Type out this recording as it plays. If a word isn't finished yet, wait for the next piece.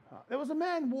There was a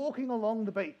man walking along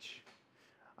the beach.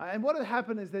 And what had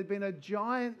happened is there'd been a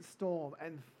giant storm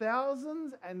and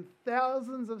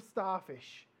thousands of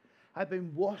starfish had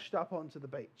been washed up onto the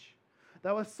beach.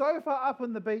 They were so far up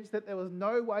on the beach that there was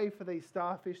no way for these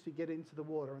starfish to get into the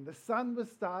water. And the sun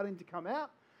was starting to come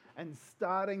out and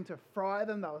starting to fry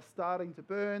them. They were starting to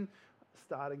burn,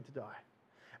 starting to die.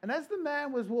 And as the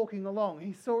man was walking along,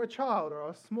 he saw a child or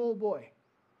a small boy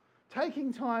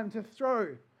taking time to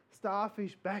throw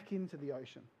starfish back into the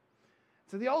ocean.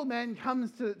 So the old man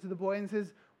comes to the boy and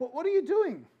says, what are you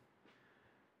doing?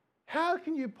 How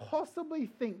can you possibly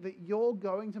think that you're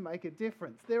going to make a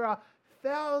difference? There are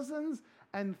thousands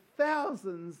and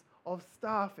thousands of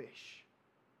starfish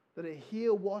that are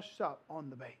here washed up on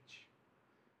the beach.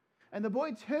 And the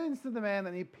boy turns to the man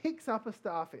and he picks up a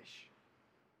starfish.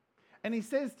 And he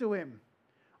says to him,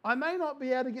 I may not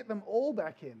be able to get them all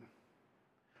back in,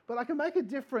 but I can make a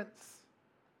difference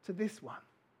to this one.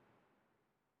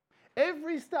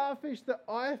 Every starfish that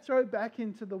I throw back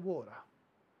into the water,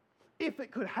 if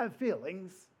it could have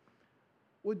feelings,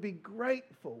 would be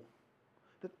grateful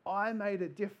that I made a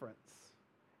difference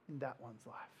in that one's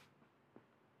life.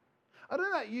 I don't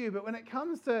know about you, but when it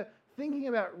comes to thinking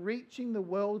about reaching the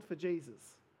world for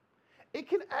Jesus, it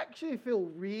can actually feel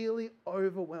really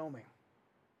overwhelming.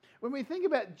 When we think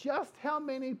about just how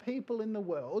many people in the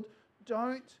world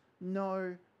don't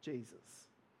know Jesus,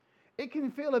 it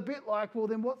can feel a bit like, well,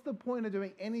 then what's the point of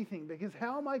doing anything? Because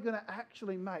how am I going to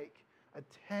actually make a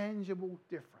tangible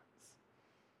difference?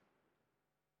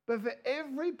 But for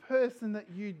every person that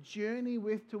you journey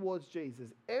with towards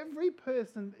Jesus, every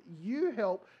person that you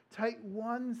help take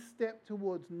one step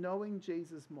towards knowing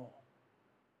Jesus more,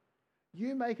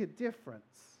 you make a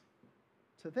difference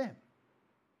to them.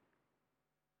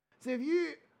 So if you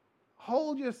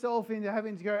hold yourself into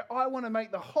having to go, I want to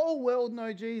make the whole world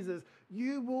know Jesus,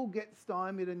 you will get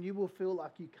stymied and you will feel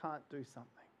like you can't do something.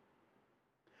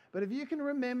 But if you can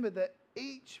remember that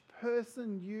each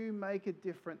person you make a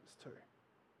difference to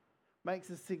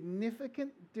makes a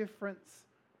significant difference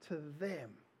to them,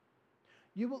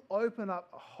 you will open up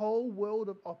a whole world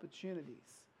of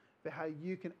opportunities for how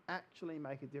you can actually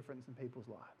make a difference in people's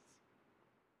lives.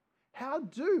 How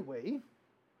do we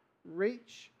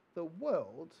reach the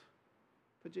world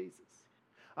for Jesus?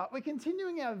 We're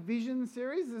continuing our vision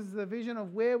series. This is the vision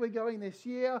of where we're going this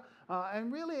year.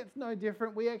 And really it's no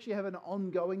different. We actually have an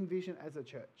ongoing vision as a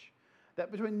church.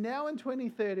 That between now and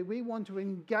 2030, we want to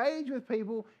engage with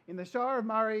people in the Shire of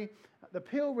Murray, the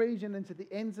Peel region, and to the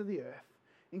ends of the earth,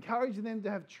 encouraging them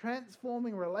to have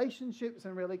transforming relationships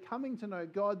and really coming to know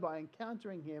God by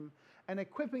encountering Him and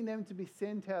equipping them to be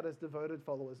sent out as devoted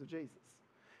followers of Jesus.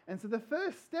 And so the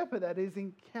first step of that is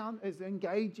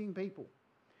engaging people.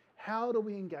 How do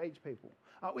we engage people?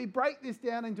 We break this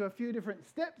down into a few different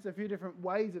steps, a few different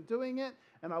ways of doing it,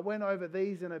 and I went over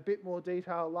these in a bit more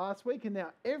detail last week, and now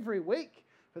every week,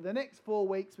 for the next 4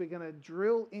 weeks, we're going to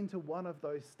drill into one of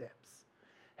those steps.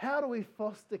 How do we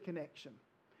foster connection?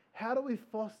 How do we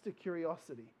foster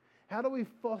curiosity? How do we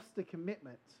foster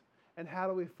commitment? And how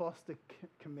do we foster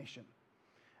commission?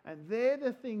 And they're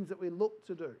the things that we look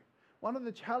to do. One of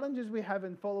the challenges we have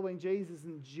in following Jesus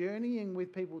and journeying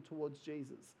with people towards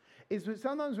Jesus is that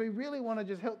sometimes we really want to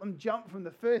just help them jump from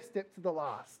the first step to the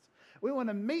last. We want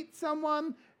to meet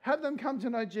someone, have them come to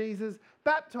know Jesus,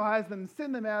 baptize them,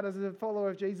 send them out as a follower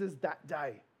of Jesus that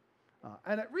day.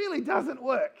 And it really doesn't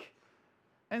work.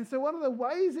 And so one of the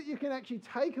ways that you can actually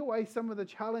take away some of the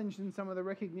challenge and some of the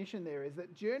recognition there is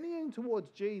that journeying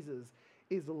towards Jesus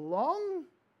is long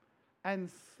and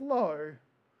slow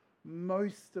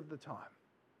most of the time.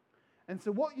 And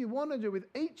so what you want to do with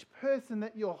each person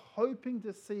that you're hoping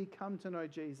to see come to know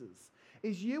Jesus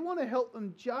is you want to help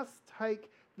them just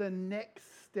take the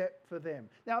next step for them.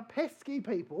 Now, pesky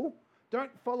people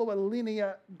don't follow a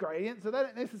linear gradient, so they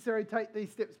don't necessarily take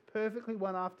these steps perfectly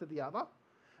one after the other,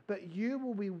 but you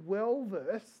will be well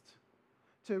versed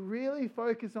to really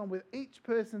focus on with each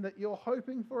person that you're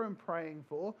hoping for and praying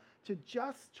for to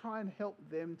just try and help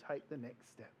them take the next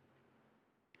step.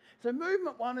 So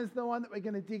movement one is the one that we're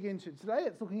going to dig into today.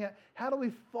 It's looking at how do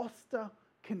we foster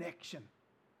connection.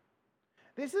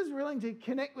 This is really to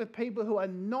connect with people who are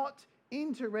not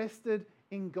interested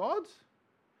in God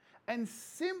and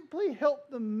simply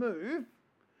help them move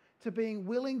to being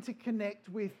willing to connect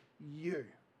with you.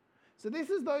 So this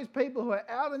is those people who are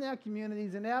out in our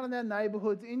communities and out in our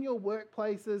neighbourhoods, in your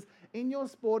workplaces, in your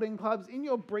sporting clubs, in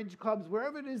your bridge clubs,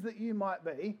 wherever it is that you might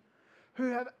be, who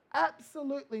have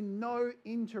absolutely no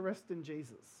interest in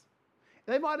Jesus.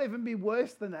 They might even be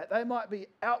worse than that. They might be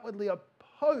outwardly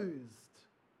opposed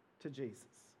to Jesus.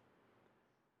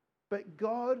 But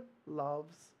God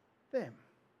loves them.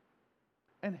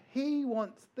 And he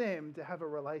wants them to have a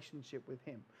relationship with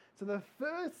him. So the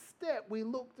first step we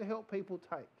look to help people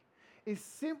take is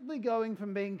simply going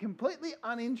from being completely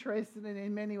uninterested and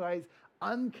in many ways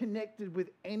unconnected with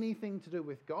anything to do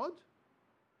with God,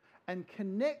 and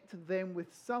connect them with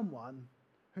someone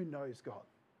who knows God.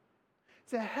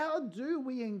 So how do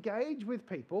we engage with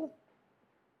people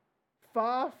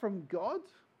far from God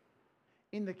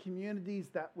in the communities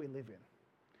that we live in?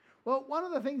 Well, one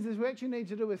of the things is we actually need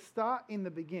to do is start in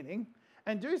the beginning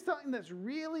and do something that's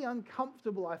really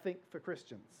uncomfortable, I think, for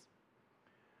Christians.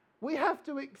 We have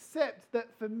to accept that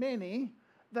for many,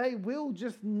 they will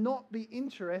just not be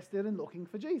interested in looking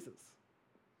for Jesus.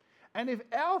 And if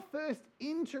our first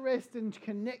interest in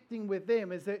connecting with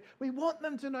them is that we want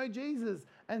them to know Jesus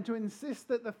and to insist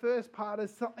that the first part is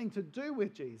something to do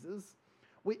with Jesus,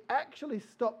 we actually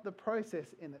stop the process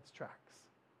in its tracks.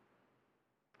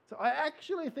 So I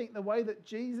actually think the way that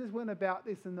Jesus went about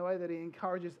this and the way that he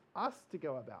encourages us to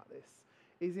go about this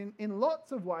is in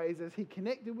lots of ways as he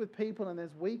connected with people and as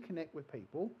we connect with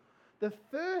people, the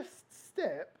first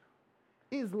step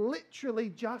is literally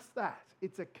just that.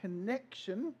 It's a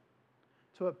connection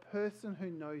to a person who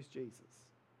knows Jesus.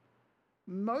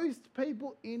 Most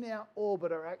people in our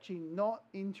orbit are actually not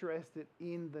interested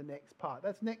in the next part.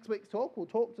 That's next week's talk. We'll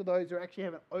talk to those who actually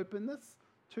have an openness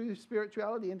to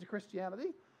spirituality and to Christianity.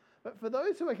 But for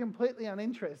those who are completely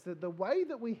uninterested, the way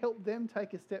that we help them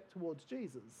take a step towards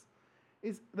Jesus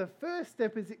is the first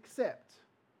step is accept.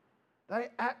 They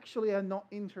actually are not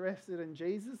interested in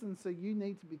Jesus, and so you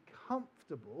need to be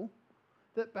comfortable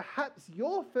that perhaps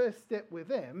your first step with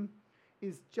them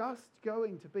is just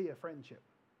going to be a friendship.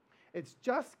 It's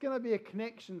just going to be a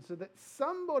connection so that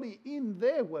somebody in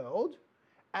their world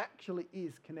actually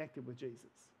is connected with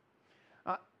Jesus.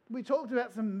 We talked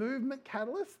about some movement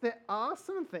catalysts. There are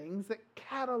some things that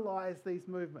catalyze these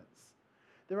movements.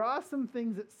 There are some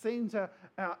things that seem to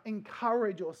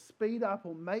encourage or speed up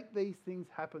or make these things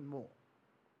happen more.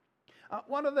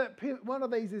 One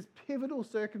of these is pivotal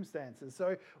circumstances.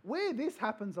 So where this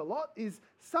happens a lot is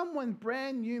someone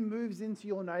brand new moves into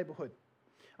your neighbourhood.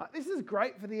 This is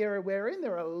great for the area we're in.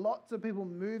 There are lots of people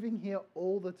moving here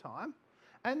all the time.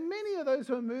 And many of those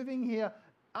who are moving here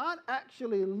aren't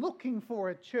actually looking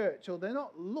for a church, or they're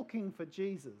not looking for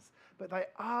Jesus, but they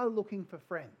are looking for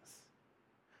friends.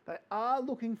 They are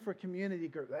looking for a community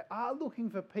group. They are looking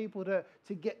for people to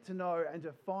get to know and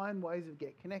to find ways of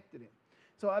get connected in.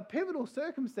 So a pivotal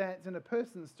circumstance in a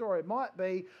person's story might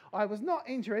be, I was not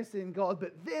interested in God,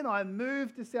 but then I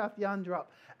moved to South Yandrup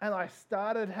and I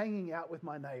started hanging out with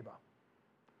my neighbour.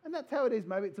 And that's how it is.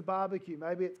 Maybe it's a barbecue.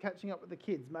 Maybe it's catching up with the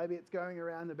kids. Maybe it's going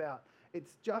around about.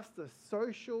 It's just a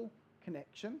social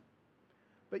connection,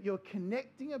 but you're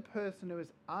connecting a person who is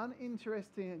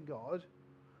uninterested in God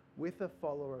with a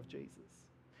follower of Jesus.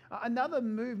 Another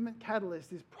movement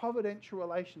catalyst is providential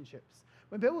relationships.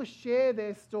 When people share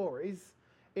their stories,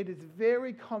 it is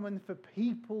very common for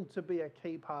people to be a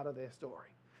key part of their story.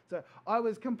 So I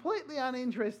was completely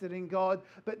uninterested in God,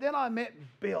 but then I met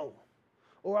Bill.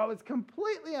 Or I was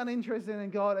completely uninterested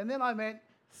in God, and then I met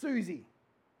Susie.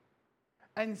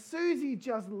 And Susie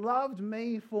just loved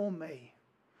me for me.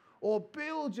 Or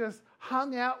Bill just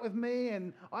hung out with me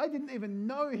and I didn't even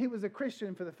know he was a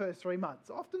Christian for the first 3 months.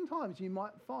 Oftentimes you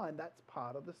might find that's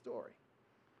part of the story.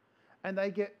 And they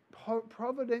get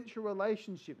providential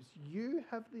relationships. You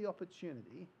have the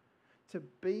opportunity to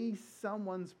be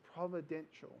someone's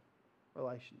providential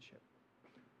relationship.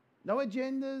 No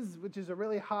agendas, which is a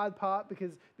really hard part,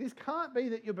 because this can't be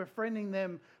that you're befriending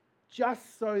them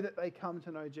just so that they come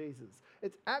to know Jesus.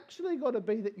 It's actually got to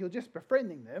be that you're just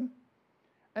befriending them,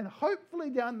 and hopefully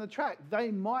down the track, they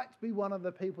might be one of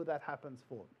the people that happens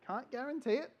for. Can't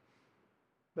guarantee it,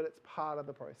 but it's part of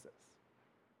the process.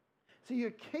 So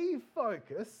your key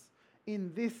focus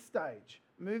in this stage,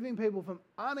 moving people from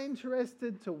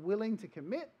uninterested to willing to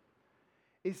commit,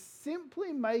 is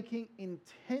simply making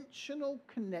intentional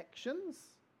connections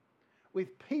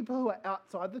with people who are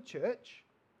outside the church,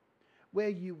 where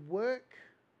you work,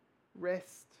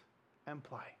 rest, and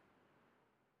play.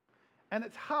 And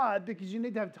it's hard because you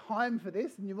need to have time for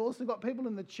this, and you've also got people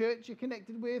in the church you're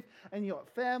connected with, and you've got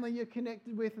family you're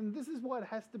connected with, and this is why it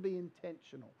has to be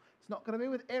intentional. It's not going to be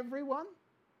with everyone.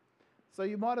 So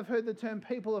you might have heard the term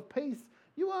people of peace.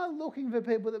 You are looking for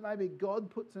people that maybe God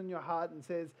puts in your heart and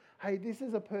says, hey, this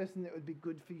is a person that would be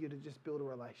good for you to just build a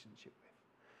relationship with.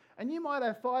 And you might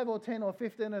have 5 or 10 or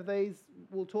 15 of these.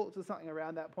 We'll talk to something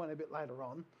around that point a bit later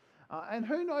on. And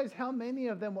who knows how many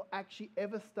of them will actually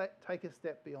ever take a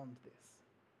step beyond this.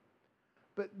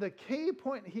 But the key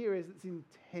point here is it's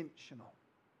intentional.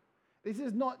 This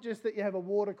is not just that you have a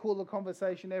water cooler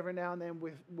conversation every now and then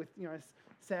with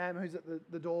Sam, who's at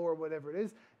the door or whatever it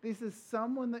is. This is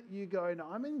someone that you go, no,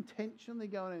 I'm intentionally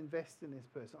going to invest in this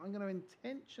person. I'm going to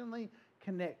intentionally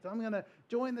connect. I'm going to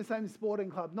join the same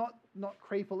sporting club, not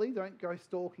creepily, don't go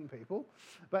stalking people,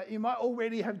 but you might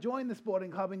already have joined the sporting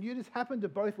club and you just happen to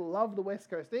both love the West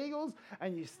Coast Eagles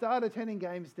and you start attending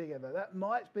games together. That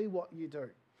might be what you do.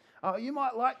 You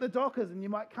might like the Dockers and you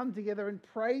might come together and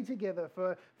pray together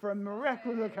for a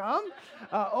miracle to come.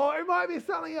 Or it might be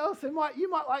something else. You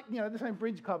might like the same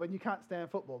bridge club and you can't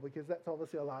stand football because that's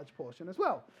obviously a large portion as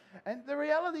well. And the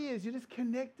reality is you're just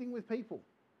connecting with people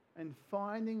and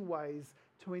finding ways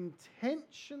to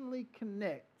intentionally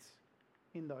connect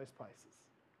in those places.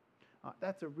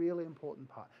 That's a really important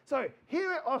part. So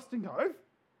here at Austin Cove,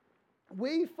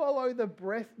 we follow the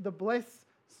bless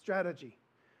strategy.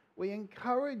 We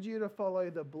encourage you to follow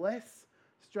the bless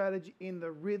strategy in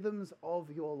the rhythms of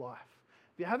your life.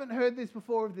 If you haven't heard this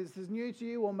before, if this is new to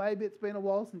you, or maybe it's been a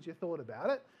while since you thought about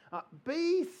it,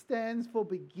 B stands for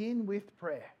begin with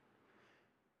prayer.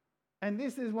 And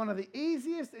this is one of the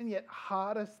easiest and yet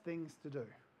hardest things to do.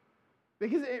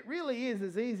 Because it really is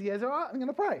as easy as, all right, I'm going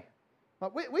to pray.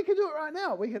 We could do it right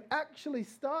now. We could actually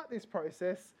start this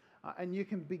process and you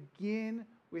can begin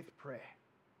with prayer.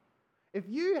 If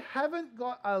you haven't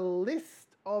got a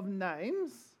list of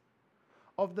names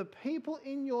of the people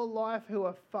in your life who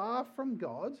are far from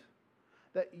God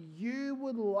that you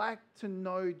would like to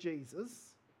know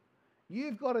Jesus,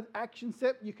 you've got an action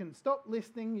step. You can stop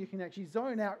listening. You can actually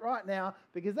zone out right now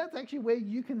because that's actually where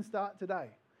you can start today.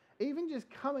 Even just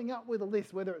coming up with a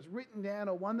list, whether it's written down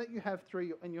or one that you have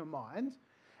in your mind,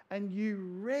 and you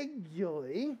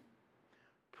regularly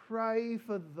pray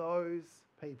for those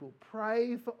people.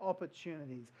 Pray for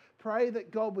opportunities. Pray that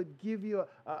God would give you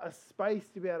a space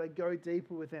to be able to go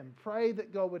deeper with them. Pray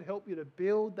that God would help you to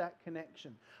build that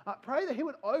connection. Pray that He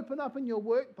would open up in your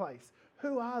workplace.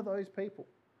 Who are those people?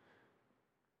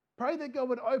 Pray that God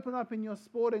would open up in your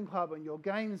sporting club and your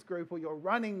games group or your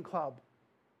running club.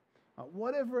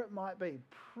 Whatever it might be,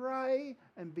 pray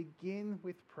and begin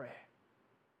with prayer.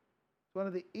 It's one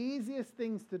of the easiest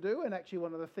things to do and actually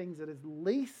one of the things that is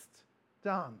least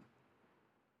done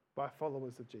by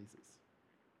followers of Jesus.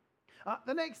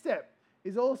 The next step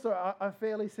is also a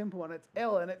fairly simple one. It's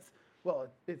L and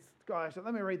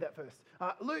let me read that first.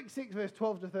 Luke 6 verse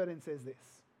 12 to 13 says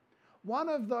this.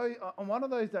 On one of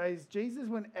those days, Jesus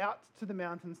went out to the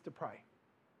mountains to pray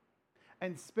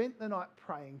and spent the night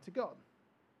praying to God.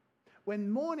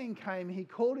 When morning came, he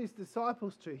called his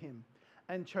disciples to him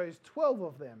and chose 12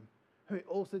 of them, who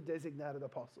also designated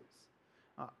apostles.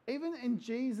 Even in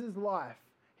Jesus' life,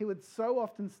 he would so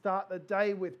often start the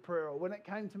day with prayer, or when it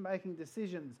came to making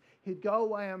decisions, he'd go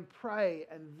away and pray,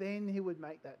 and then he would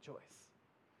make that choice.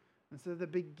 And so the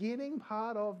beginning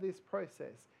part of this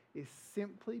process is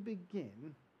simply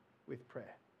begin with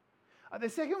prayer. The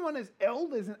second one is L.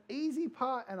 There's an easy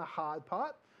part and a hard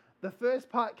part. The first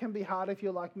part can be hard if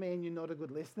you're like me and you're not a good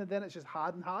listener. Then it's just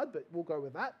hard, but we'll go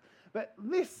with that. But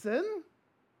listen,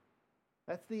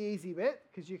 that's the easy bit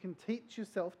because you can teach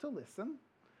yourself to listen.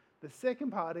 The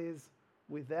second part is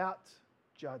without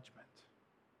judgment.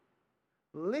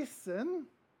 Listen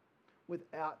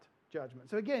without judgment.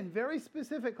 So again, very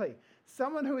specifically,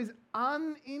 someone who is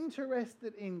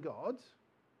uninterested in God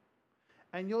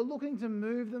and you're looking to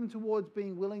move them towards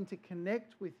being willing to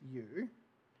connect with you,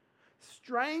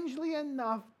 strangely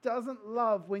enough, doesn't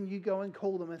love when you go and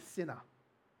call them a sinner.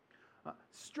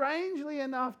 Strangely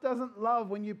enough, doesn't love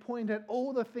when you point at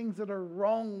all the things that are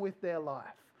wrong with their life.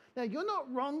 Now, you're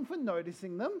not wrong for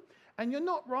noticing them, and you're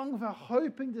not wrong for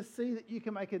hoping to see that you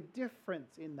can make a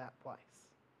difference in that place.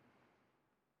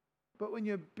 But when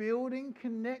you're building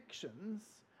connections,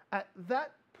 at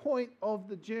that point of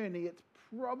the journey, it's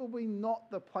probably not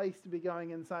the place to be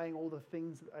going and saying all the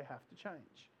things that they have to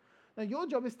change. Now, your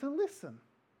job is to listen.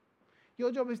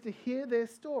 Your job is to hear their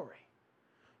story.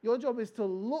 Your job is to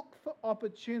look for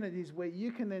opportunities where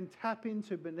you can then tap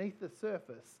into beneath the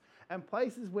surface and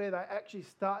places where they actually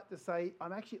start to say,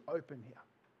 I'm actually open here.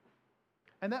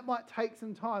 And that might take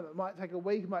some time. It might take a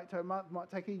week, it might take a month, it might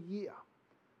take a year.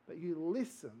 But you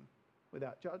listen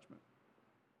without judgment.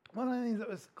 One of the things that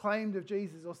was claimed of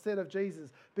Jesus or said of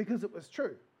Jesus, because it was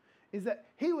true, is that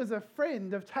he was a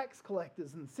friend of tax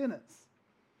collectors and sinners.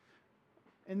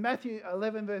 In Matthew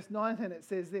 11 verse 19 it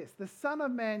says this, the Son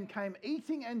of Man came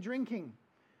eating and drinking,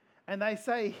 and they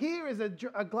say, here is a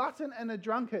glutton and a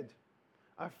drunkard,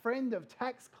 a friend of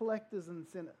tax collectors and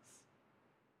sinners.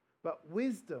 But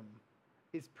wisdom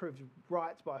is proved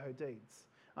right by her deeds.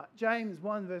 James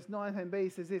 1 verse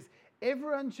 19b says this,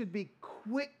 everyone should be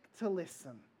quick to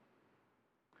listen,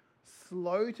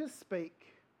 slow to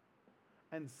speak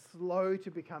and slow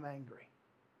to become angry.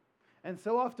 And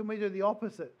so often we do the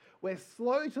opposite. We're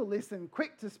slow to listen,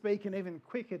 quick to speak, and even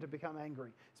quicker to become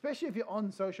angry, especially if you're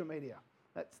on social media.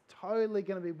 That's totally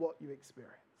going to be what you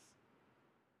experience.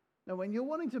 Now, when you're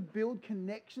wanting to build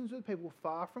connections with people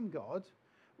far from God,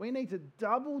 we need to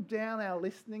double down our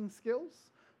listening skills,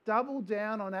 double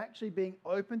down on actually being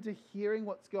open to hearing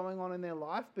what's going on in their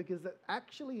life, because it's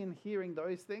actually in hearing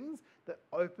those things that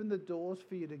open the doors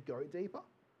for you to go deeper.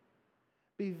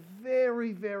 Be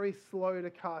very, very slow to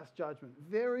cast judgment.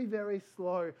 Very, very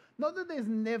slow. Not that there's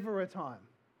never a time,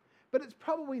 but it's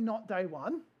probably not day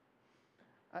one.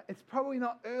 It's probably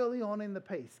not early on in the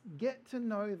piece. Get to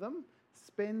know them.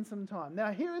 Spend some time.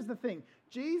 Now, here is the thing.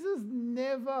 Jesus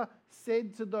never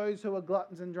said to those who are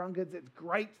gluttons and drunkards, it's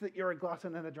great that you're a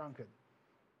glutton and a drunkard.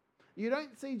 You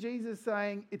don't see Jesus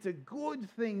saying, it's a good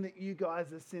thing that you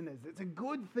guys are sinners. It's a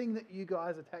good thing that you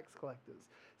guys are tax collectors.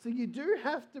 So you do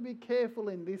have to be careful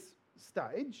in this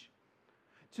stage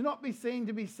to not be seen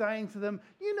to be saying to them,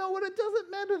 you know what, it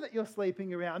doesn't matter that you're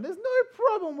sleeping around. There's no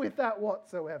problem with that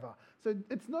whatsoever. So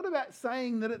it's not about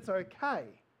saying that it's okay,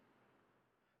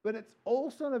 but it's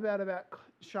also about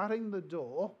shutting the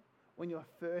door when you're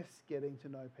first getting to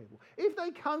know people. If they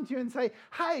come to you and say,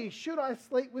 hey, should I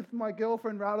sleep with my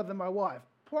girlfriend rather than my wife?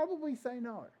 Probably say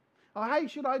no. Or, hey,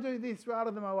 should I do this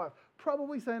rather than my wife?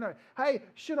 Probably say no. Hey,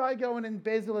 should I go and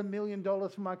embezzle $1 million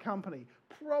for my company?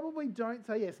 Probably don't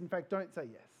say yes. In fact, don't say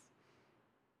yes.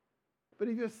 But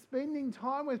if you're spending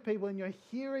time with people and you're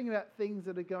hearing about things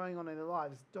that are going on in their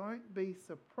lives, don't be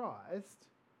surprised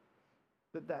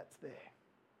that that's there.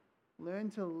 Learn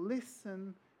to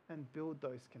listen and build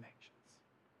those connections.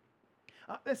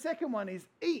 The second one is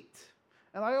eat.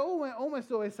 And I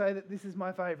almost always say that this is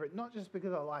my favourite, not just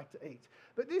because I like to eat,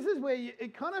 but this is where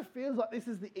it kind of feels like this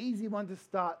is the easy one to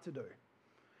start to do.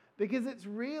 Because it's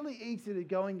really easy to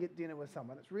go and get dinner with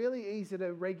someone. It's really easy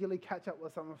to regularly catch up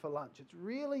with someone for lunch. It's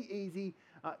really easy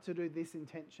to do this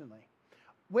intentionally.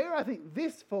 Where I think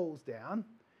this falls down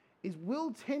is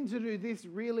we'll tend to do this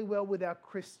really well with our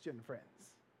Christian friends.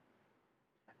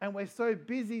 And we're so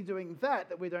busy doing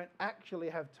that we don't actually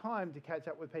have time to catch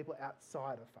up with people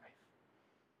outside of faith.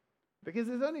 Because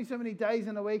there's only so many days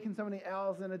in a week and so many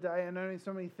hours in a day and only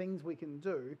so many things we can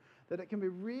do that it can be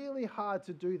really hard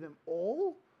to do them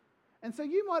all. And so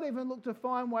you might even look to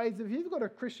find ways, if you've got a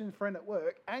Christian friend at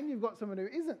work and you've got someone who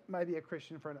isn't maybe a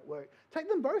Christian friend at work, take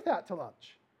them both out to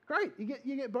lunch. Great,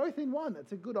 you get both in one.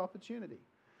 That's a good opportunity.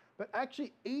 But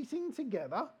actually eating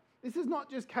together, this is not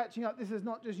just catching up, this is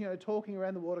not just talking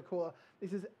around the water cooler,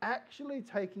 this is actually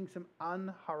taking some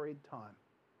unhurried time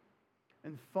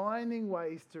and finding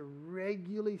ways to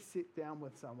regularly sit down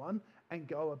with someone and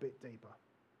go a bit deeper.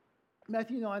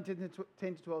 Matthew 9,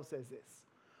 10 to 12 says this.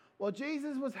 While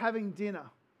Jesus was having dinner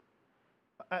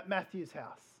at Matthew's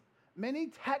house, many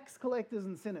tax collectors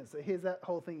and sinners, so here's that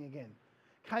whole thing again,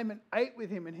 came and ate with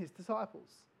him and his disciples.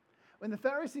 When the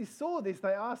Pharisees saw this,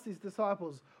 they asked his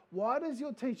disciples, why does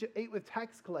your teacher eat with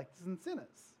tax collectors and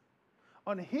sinners?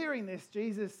 On hearing this,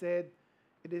 Jesus said,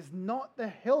 it is not the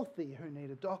healthy who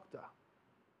need a doctor,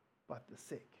 but the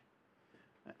sick.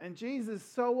 And Jesus,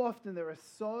 so often, there are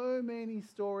so many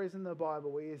stories in the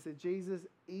Bible where you see Jesus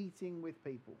eating with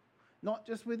people. Not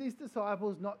just with his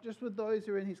disciples, not just with those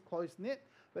who are in his close-knit,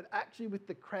 but actually with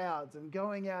the crowds and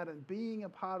going out and being a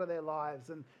part of their lives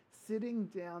and sitting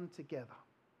down together.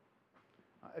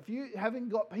 If you haven't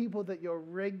got people that you're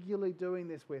regularly doing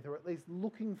this with, or at least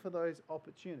looking for those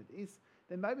opportunities,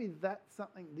 then maybe that's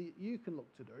something that you can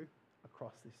look to do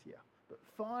across this year. But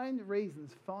find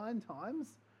reasons, find times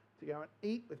to go and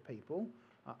eat with people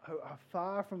who are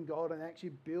far from God and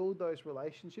actually build those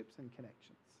relationships and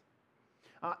connections.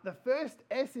 The first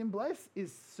S in bless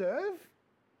is serve.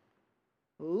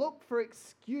 Look for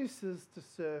excuses to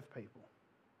serve people.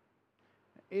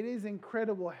 It is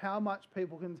incredible how much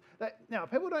people can... Now,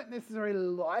 people don't necessarily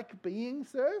like being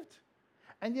served,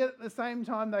 and yet at the same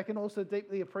time, they can also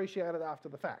deeply appreciate it after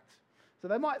the fact. So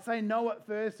they might say no at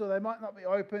first, or they might not be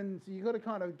open, so you've got to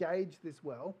kind of gauge this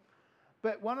well.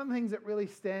 But one of the things that really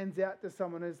stands out to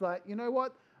someone is like, you know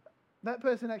what? That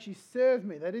person actually served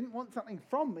me. They didn't want something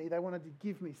from me. They wanted to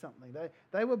give me something.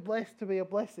 They were blessed to be a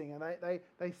blessing, and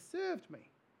they served me.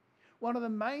 One of the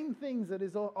main things that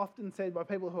is often said by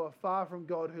people who are far from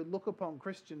God, who look upon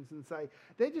Christians and say,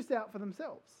 they're just out for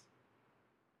themselves.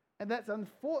 And that's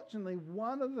unfortunately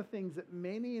one of the things that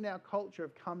many in our culture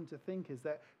have come to think, is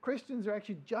that Christians are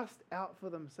actually just out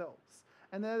for themselves.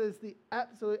 And that is the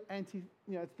absolute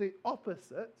it's the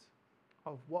opposite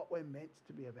of what we're meant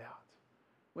to be about.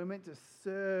 We're meant to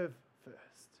serve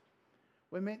first.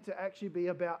 We're meant to actually be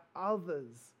about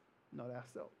others not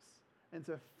ourselves. And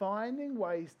so finding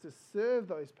ways to serve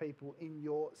those people in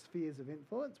your spheres of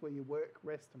influence, where you work,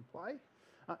 rest and play.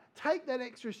 Take that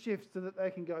extra shift so that they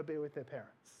can go be with their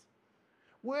parents.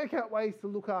 Work out ways to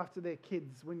look after their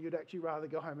kids when you'd actually rather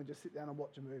go home and just sit down and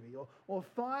watch a movie. Or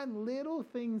find little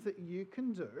things that you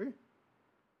can do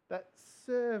that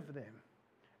serve them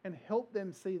and help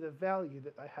them see the value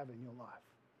that they have in your life.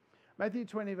 Matthew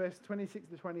 20, verse 26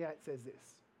 to 28 says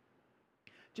this.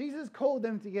 Jesus called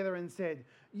them together and said,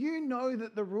 "You know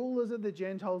that the rulers of the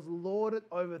Gentiles lord it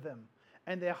over them,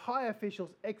 and their high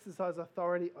officials exercise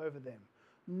authority over them.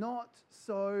 Not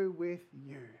so with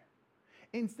you.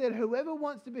 Instead, whoever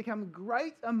wants to become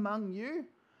great among you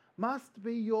must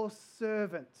be your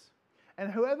servant,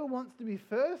 and whoever wants to be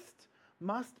first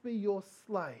must be your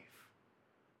slave,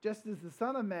 just as the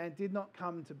Son of Man did not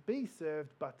come to be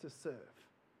served, but to serve,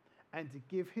 and to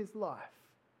give his life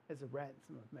as a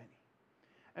ransom of many."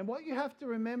 And what you have to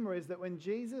remember is that when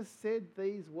Jesus said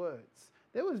these words,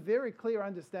 there was very clear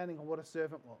understanding of what a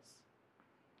servant was.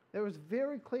 There was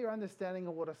very clear understanding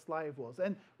of what a slave was.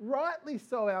 And rightly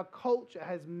so, our culture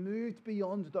has moved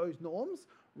beyond those norms.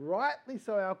 Rightly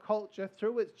so, our culture,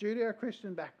 through its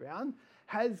Judeo-Christian background,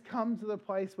 has come to the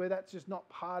place where that's just not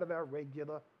part of our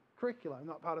regular curriculum,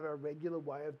 not part of our regular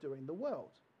way of doing the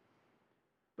world.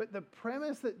 But the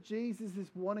premise that Jesus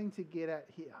is wanting to get at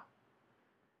here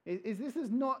is this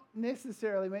is not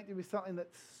necessarily meant to be something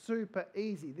that's super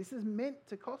easy. This is meant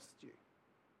to cost you.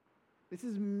 This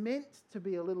is meant to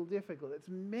be a little difficult. It's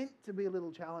meant to be a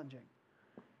little challenging,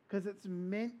 because it's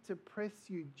meant to press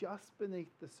you just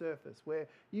beneath the surface, where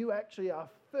you actually are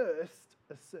first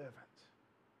a servant.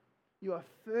 You are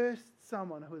first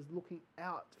someone who is looking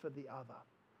out for the other.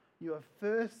 You are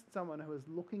first someone who is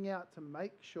looking out to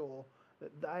make sure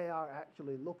that they are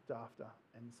actually looked after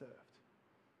and served.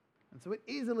 And so it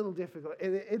is a little difficult.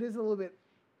 It is a little bit,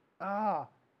 Now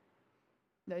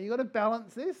you've got to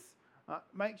balance this.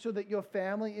 Make sure that your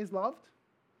family is loved.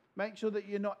 Make sure that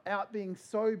you're not out being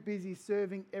so busy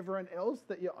serving everyone else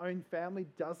that your own family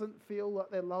doesn't feel like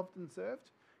they're loved and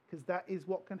served, because that is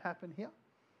what can happen here.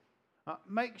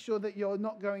 Make sure that you're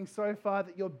not going so far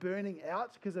that you're burning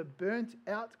out, because a burnt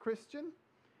out Christian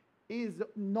is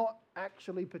not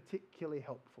actually particularly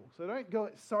helpful. So don't go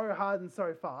it so hard and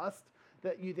so fast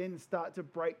that you then start to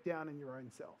break down in your own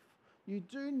self. You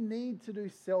do need to do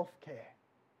self-care.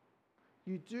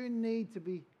 You do need to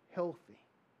be healthy.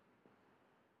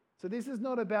 So this is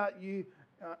not about you,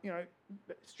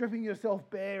 stripping yourself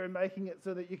bare and making it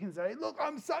so that you can say, "Look,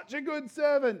 I'm such a good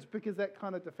servant," because that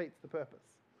kind of defeats the purpose.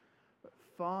 But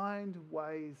find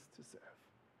ways to serve.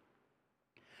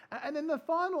 And then the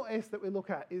final S that we look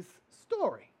at is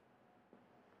story.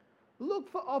 Look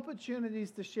for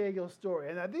opportunities to share your story.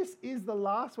 And now this is the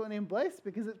last one in Bless,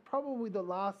 because it's probably the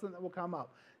last one that will come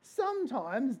up.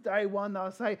 Sometimes, day one,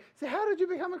 they'll say, "So how did you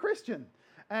become a Christian?"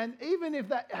 And even if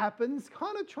that happens,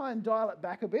 kind of try and dial it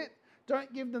back a bit.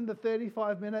 Don't give them the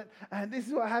 35-minute, and this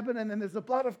is what happened, and then there's the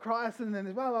blood of Christ, and then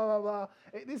there's blah, blah, blah,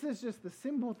 blah. This is just the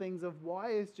simple things of why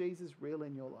is Jesus real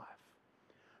in your life.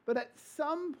 But at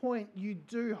some point, you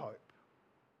do hope.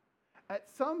 At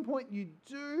some point, you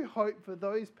do hope for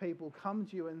those people come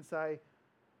to you and say,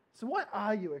 "So why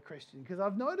are you a Christian? Because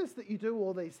I've noticed that you do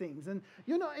all these things." And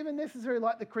you're not even necessarily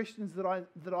like the Christians that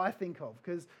I think of.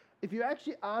 Because if you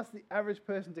actually ask the average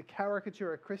person to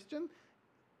caricature a Christian,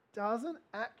 it doesn't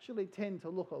actually tend to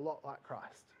look a lot like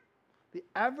Christ. The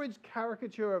average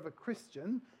caricature of a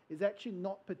Christian is actually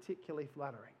not particularly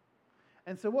flattering.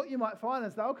 And so what you might find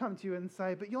is they'll come to you and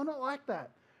say, "But you're not like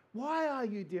that. Why are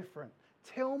you different?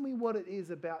 Tell me what it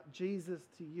is about Jesus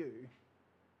to you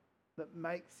that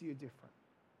makes you different."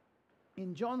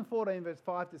 In John 14, verse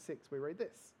 5 to 6, we read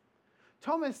this.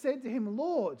 Thomas said to him,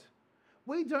 "Lord,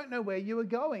 we don't know where you are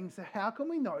going, so how can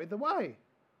we know the way?"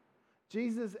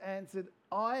 Jesus answered,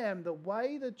 "I am the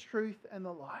way, the truth, and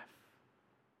the life.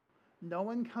 No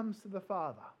one comes to the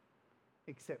Father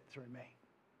except through me."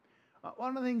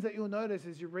 One of the things that you'll notice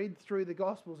as you read through the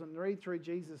Gospels and read through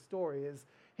Jesus' story is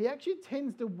he actually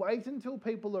tends to wait until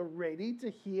people are ready to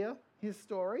hear his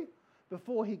story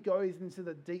before he goes into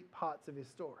the deep parts of his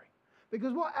story.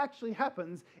 Because what actually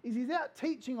happens is he's out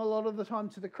teaching a lot of the time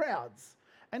to the crowds,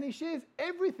 and he shares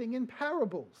everything in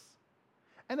parables.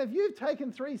 And if you've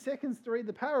taken 3 seconds to read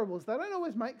the parables, they don't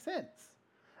always make sense.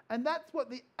 And that's what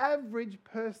the average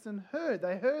person heard.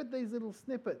 They heard these little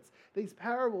snippets, these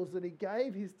parables that he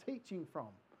gave his teaching from.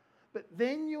 But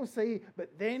then you'll see,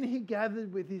 but then he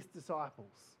gathered with his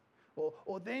disciples.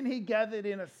 Or then he gathered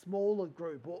in a smaller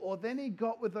group. Or then he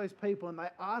got with those people and they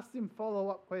asked him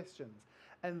follow-up questions.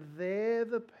 And they're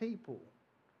the people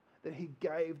that he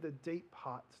gave the deep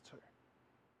parts to.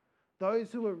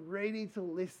 those who are ready to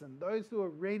listen, those who are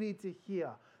ready to hear,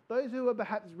 those who are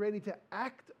perhaps ready to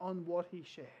act on what he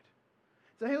shared.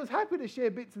 So he was happy to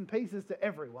share bits and pieces to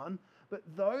everyone, but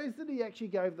those that he actually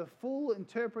gave the full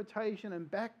interpretation and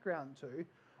background to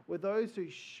were those who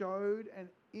showed an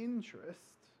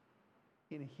interest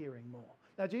in hearing more.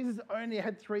 Now, Jesus only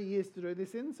had 3 years to do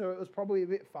this in, so it was probably a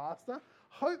bit faster.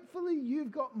 Hopefully,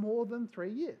 you've got more than 3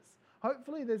 years.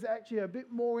 Hopefully, there's actually a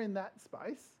bit more in that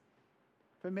space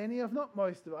for many, if not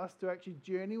most of us, to actually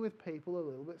journey with people a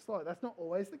little bit slow. That's not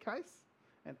always the case,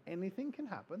 and anything can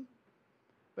happen.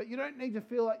 But you don't need to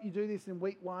feel like you do this in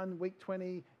week 1, week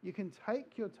 20. You can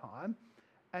take your time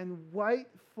and wait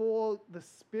for the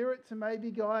Spirit to maybe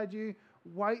guide you.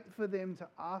 Wait for them to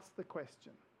ask the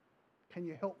question, can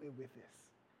you help me with this?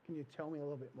 Can you tell me a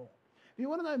little bit more? If you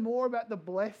want to know more about the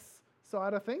bless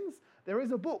side of things, there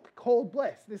is a book called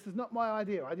Bless. This is not my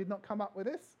idea. I did not come up with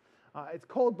this. It's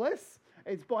called Bless.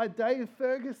 It's by Dave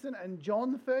Ferguson and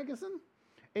John Ferguson.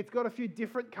 It's got a few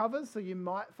different covers, so you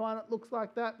might find it looks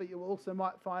like that, but you also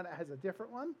might find it has a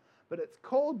different one. But it's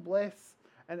called Bless,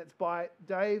 and it's by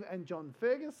Dave and John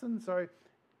Ferguson. So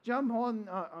jump on,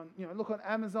 look on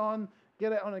Amazon,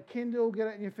 get it on a Kindle, get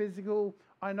it in your physical.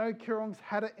 I know Koorong's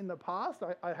had it in the past.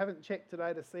 I haven't checked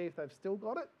today to see if they've still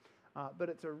got it, but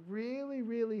it's a really,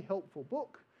 really helpful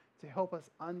book to help us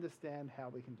understand how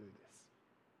we can do this.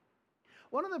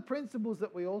 One of the principles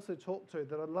that we also talk to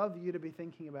that I'd love you to be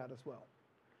thinking about as well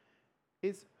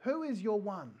is, who is your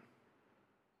one?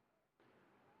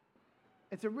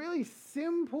 It's a really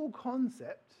simple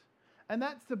concept, and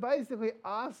that's to basically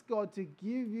ask God to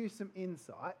give you some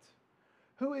insight.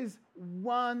 Who is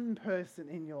one person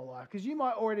in your life? Because you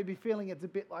might already be feeling it's a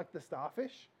bit like the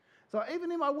starfish. So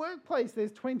even in my workplace,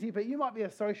 there's 20, but you might be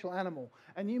a social animal,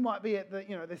 and you might be at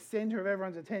the center of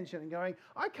everyone's attention and going,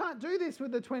 I can't do this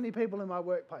with the 20 people in my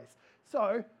workplace.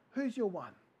 So who's your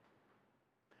one?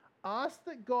 Ask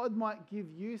that God might give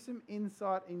you some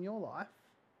insight in your life.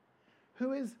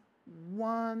 Who is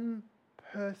one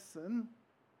person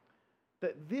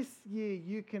that this year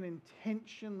you can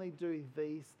intentionally do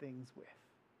these things with?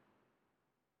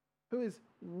 Who is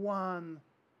one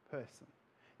person?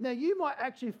 Now, you might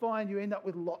actually find you end up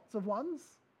with lots of ones,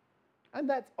 and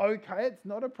that's okay. It's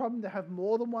not a problem to have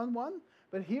more than one,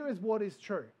 but here is what is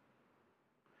true.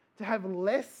 To have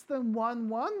less than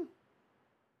one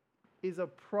is a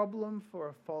problem for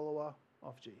a follower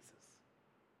of Jesus.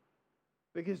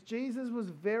 Because Jesus was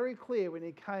very clear when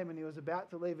he came and he was about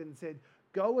to leave and said,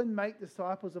 go and make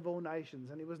disciples of all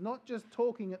nations. And he was not just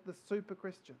talking at the super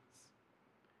Christians.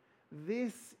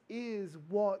 This is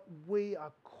what we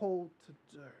are called to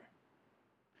do.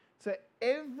 So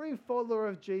every follower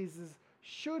of Jesus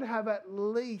should have at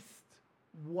least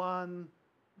one.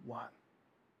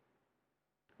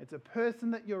 It's a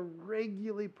person that you're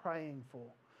regularly praying for.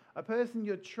 A person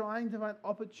you're trying to find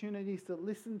opportunities to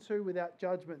listen to without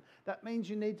judgment. That means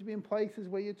you need to be in places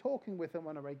where you're talking with them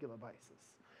on a regular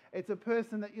basis. It's a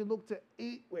person that you look to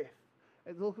eat with.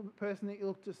 It's a person that you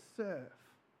look to serve.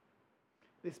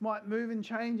 This might move and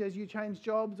change as you change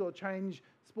jobs or change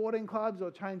sporting clubs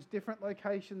or change different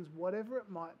locations, whatever it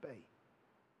might be.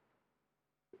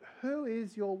 Who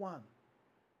is your one?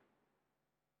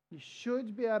 You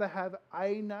should be able to have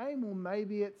a name, or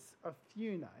maybe it's a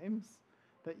few names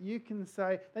that you can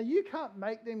say. Now, you can't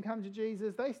make them come to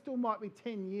Jesus. They still might be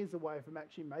 10 years away from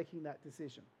actually making that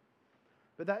decision.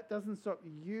 But that doesn't stop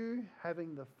you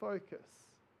having the focus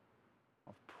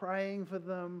of praying for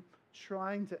them,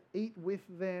 trying to eat with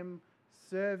them,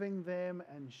 serving them,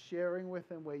 and sharing with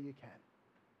them where you can.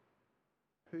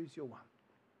 Who's your one?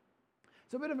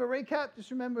 So a bit of a recap.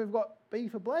 Just remember, we've got B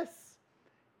for bless,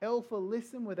 L for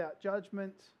listen without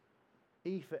judgment,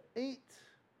 E for eat,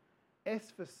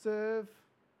 S for serve,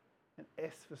 and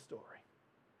S for story.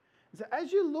 And so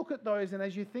as you look at those and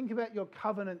as you think about your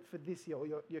covenant for this year, or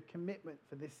your commitment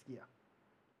for this year,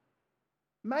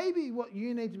 maybe what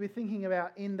you need to be thinking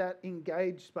about in that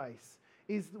engage space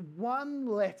is one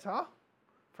letter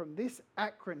from this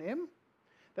acronym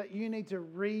that you need to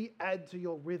re-add to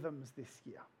your rhythms this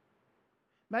year.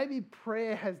 Maybe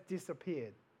prayer has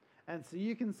disappeared. And so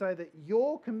you can say that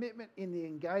your commitment in the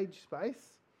engage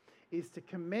space is to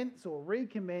commence or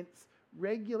recommence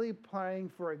regularly praying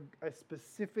for a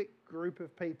specific group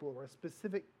of people, or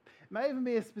it may even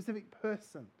be a specific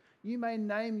person. You may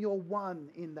name your one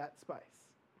in that space.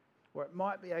 Or it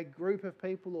might be a group of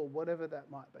people, or whatever that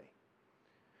might be.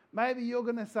 Maybe you're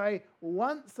going to say,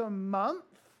 once a month,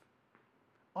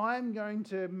 I'm going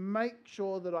to make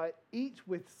sure that I eat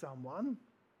with someone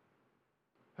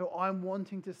who I'm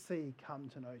wanting to see come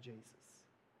to know Jesus.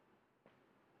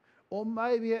 Or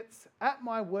maybe it's at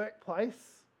my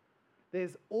workplace,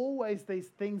 There's always these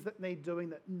things that need doing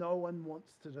that no one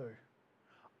wants to do.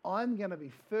 I'm going to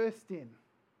be first in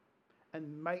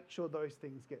and make sure those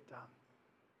things get done.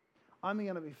 I'm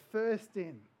going to be first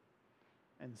in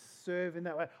and serve in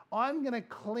that way. I'm going to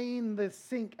clean the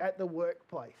sink at the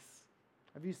workplace.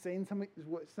 Have you seen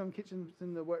some kitchens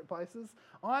in the workplaces?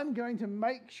 I'm going to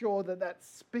make sure that that's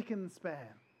spick and span.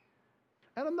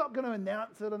 And I'm not going to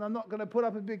announce it, and I'm not going to put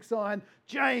up a big sign,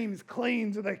 James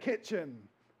cleans the kitchen.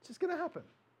 It's just going to happen.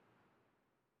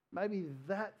 Maybe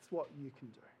that's what you can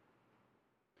do.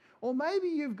 Or maybe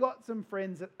you've got some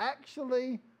friends that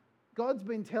actually God's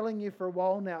been telling you for a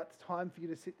while now it's time for you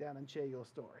to sit down and share your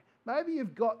story. Maybe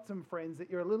you've got some friends that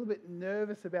you're a little bit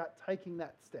nervous about taking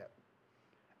that step.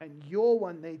 And your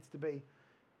one needs to be,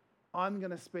 I'm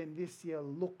going to spend this year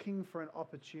looking for an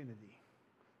opportunity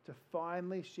to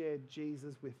finally share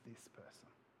Jesus with this person.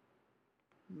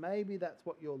 Maybe that's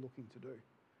what you're looking to do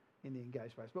in the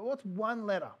engaged space. But what's one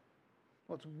letter?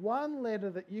 What's one letter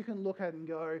that you can look at and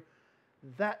go,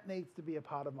 that needs to be a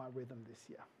part of my rhythm this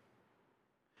year?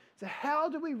 So how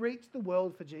do we reach the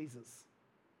world for Jesus?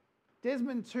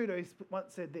 Desmond Tutu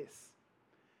once said this.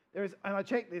 And I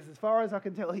checked this, as far as I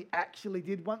can tell, he actually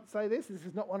did once say this. This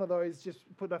is not one of those just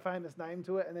put a famous name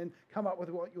to it and then come up with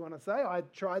what you want to say. I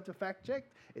tried to fact check.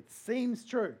 It seems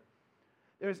true.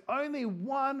 There is only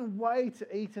one way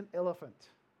to eat an elephant.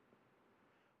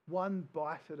 One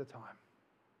bite at a time.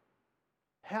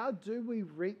 How do we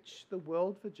reach the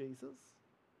world for Jesus?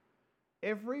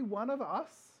 Every one of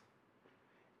us,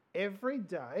 every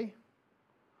day,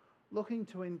 looking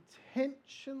to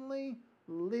intentionally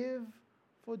live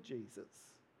for Jesus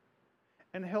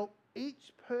and help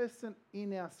each person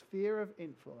in our sphere of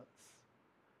influence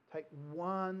take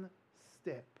one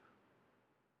step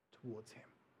towards him.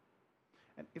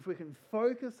 And if we can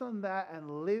focus on that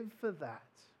and live for that,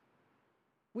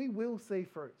 we will see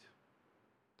fruit.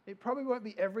 It probably won't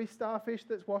be every starfish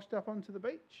that's washed up onto the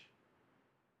beach,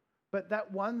 but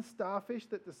that one starfish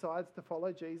that decides to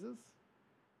follow Jesus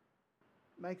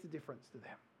makes a difference to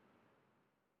them.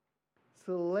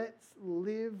 So let's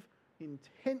live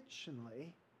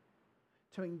intentionally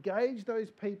to engage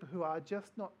those people who are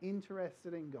just not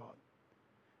interested in God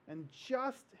and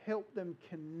just help them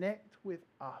connect with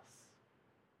us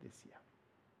this year.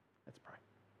 Let's pray.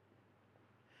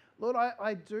 Lord,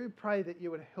 I do pray that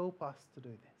you would help us to do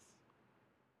this.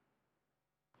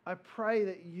 I pray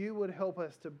that you would help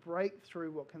us to break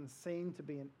through what can seem to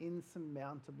be an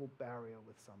insurmountable barrier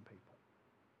with some people.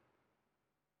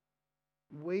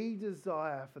 We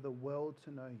desire for the world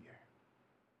to know you.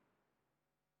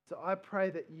 So I pray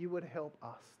that you would help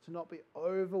us to not be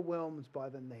overwhelmed by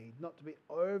the need, not to be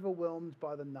overwhelmed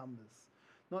by the numbers,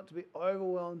 not to be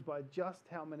overwhelmed by just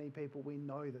how many people we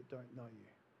know that don't know you.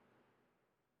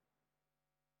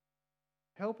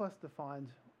 Help us to find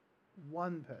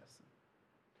one person,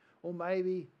 or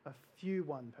maybe a few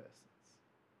one persons,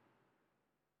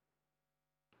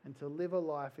 and to live a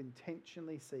life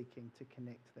intentionally seeking to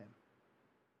connect them.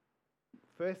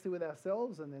 Firstly with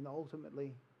ourselves and then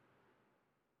ultimately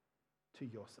to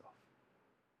yourself.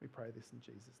 We pray this in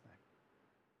Jesus'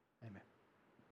 name. Amen.